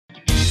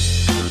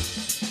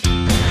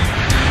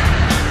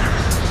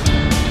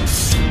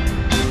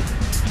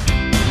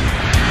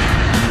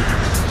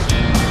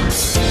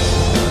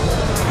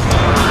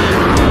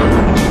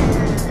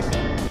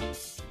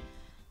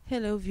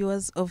Hello,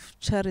 viewers of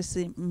Charis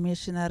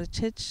Missionary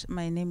Church.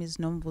 My name is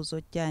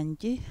Nomvuzo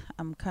Tyangi.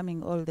 I'm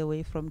coming all the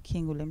way from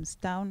King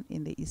Williamstown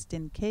in the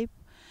Eastern Cape.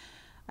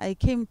 I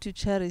came to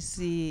Charis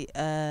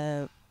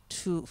for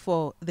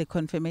the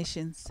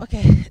confirmations.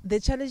 Okay, the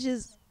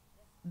challenges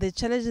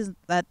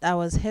that I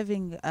was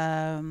having,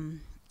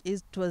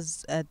 it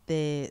was at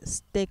the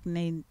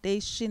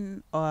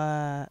stagnation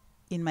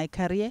in my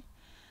career.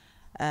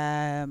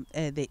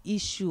 The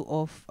issue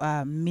of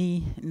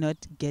me not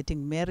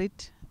getting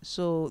married.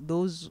 So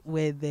those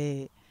were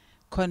the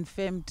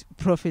confirmed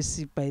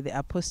prophecy by the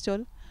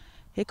apostle.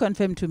 He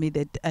confirmed to me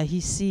that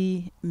he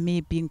see me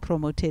being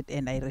promoted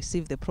and I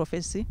received the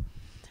prophecy.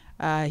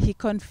 He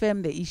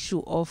confirmed the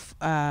issue of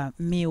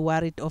me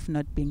worried of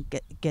not being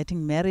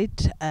getting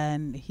married,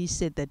 and he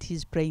said that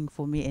he's praying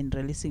for me and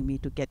releasing me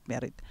to get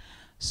married.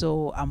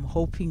 So I'm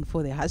hoping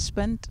for the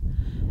husband.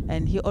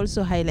 And he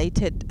also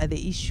highlighted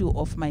the issue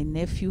of my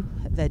nephew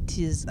that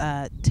is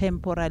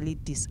temporarily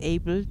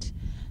disabled.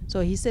 So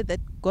he said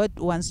that God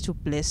wants to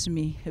bless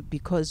me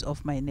because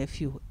of my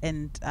nephew,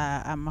 and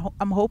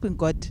I'm hoping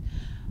God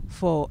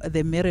for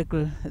the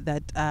miracle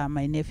that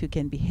my nephew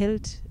can be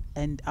healed,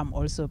 and I'm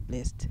also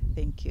blessed.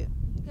 Thank you.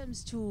 When it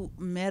comes to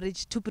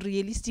marriage, to be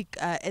realistic,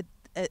 at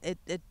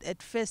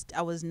first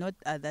I was not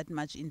that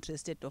much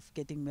interested of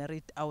getting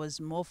married. I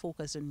was more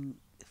focusing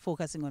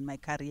on my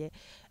career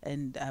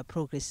and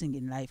progressing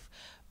in life.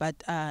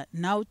 But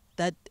now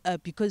that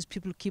because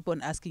people keep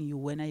on asking you,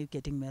 when are you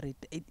getting married,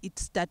 it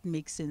start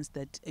makes sense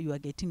that you are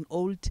getting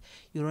old,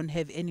 you don't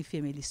have any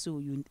family, so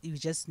you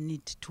just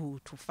need to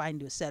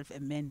find yourself a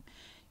man.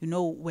 You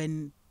know,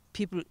 when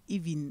people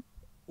even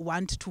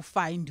want to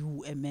find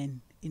you a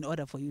man in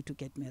order for you to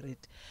get married.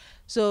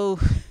 So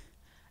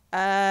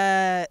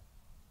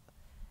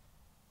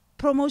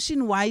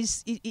promotion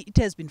wise, it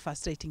has been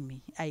frustrating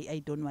me.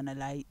 I don't want to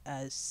lie.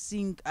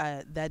 Seeing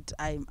that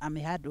I'm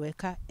a hard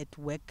worker at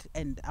work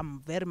and I'm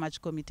very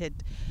much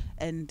committed,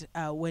 and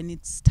when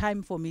it's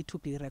time for me to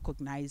be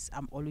recognized,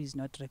 I'm always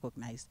not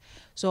recognized.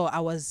 So I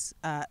was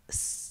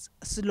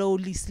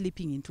slowly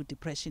slipping into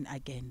depression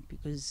again,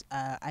 because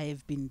I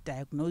have been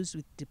diagnosed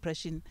with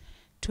depression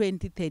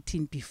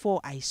 2013 before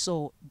I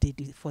saw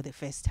Daddy for the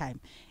first time,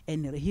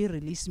 and he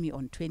released me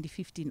on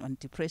 2015 on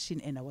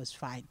depression, and I was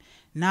fine.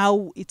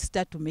 Now it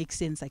started to make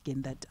sense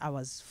again that I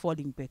was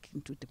falling back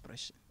into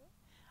depression.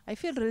 I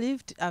feel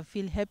relieved, I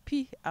feel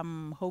happy.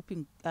 I'm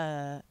hoping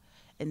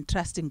and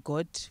trusting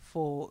God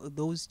for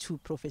those two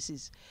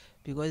prophecies,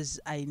 because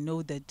I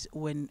know that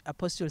when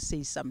apostle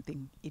says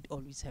something, it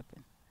always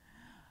happens.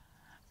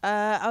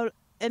 I'll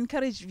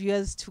encourage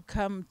viewers to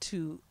come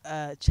to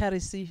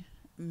Charis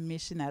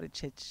Missionary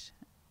Church,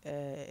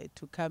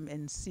 to come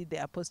and see the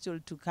apostle,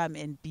 to come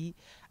and be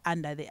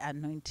under the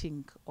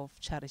anointing of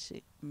Charis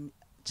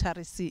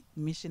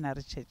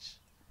Missionary Church.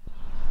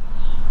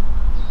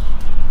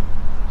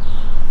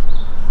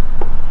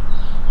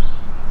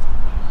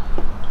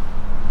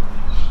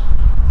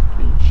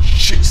 In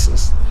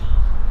Jesus' name.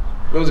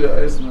 Close your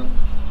eyes now.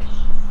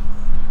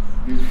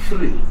 Be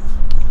free.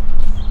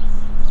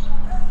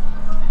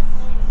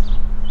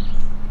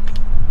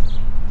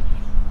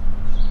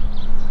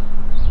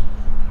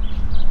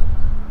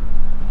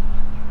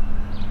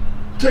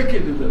 Take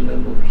it in the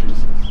name of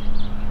Jesus.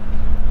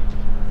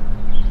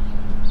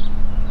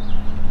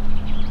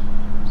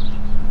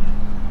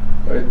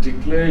 I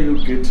declare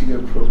you getting a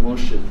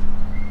promotion.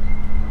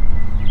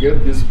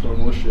 Get this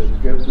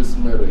promotion, get this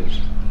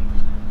marriage.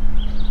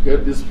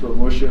 Get this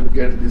promotion,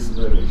 get this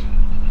marriage.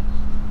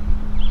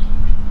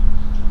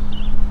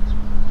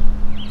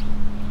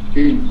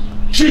 In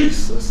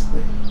Jesus'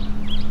 name.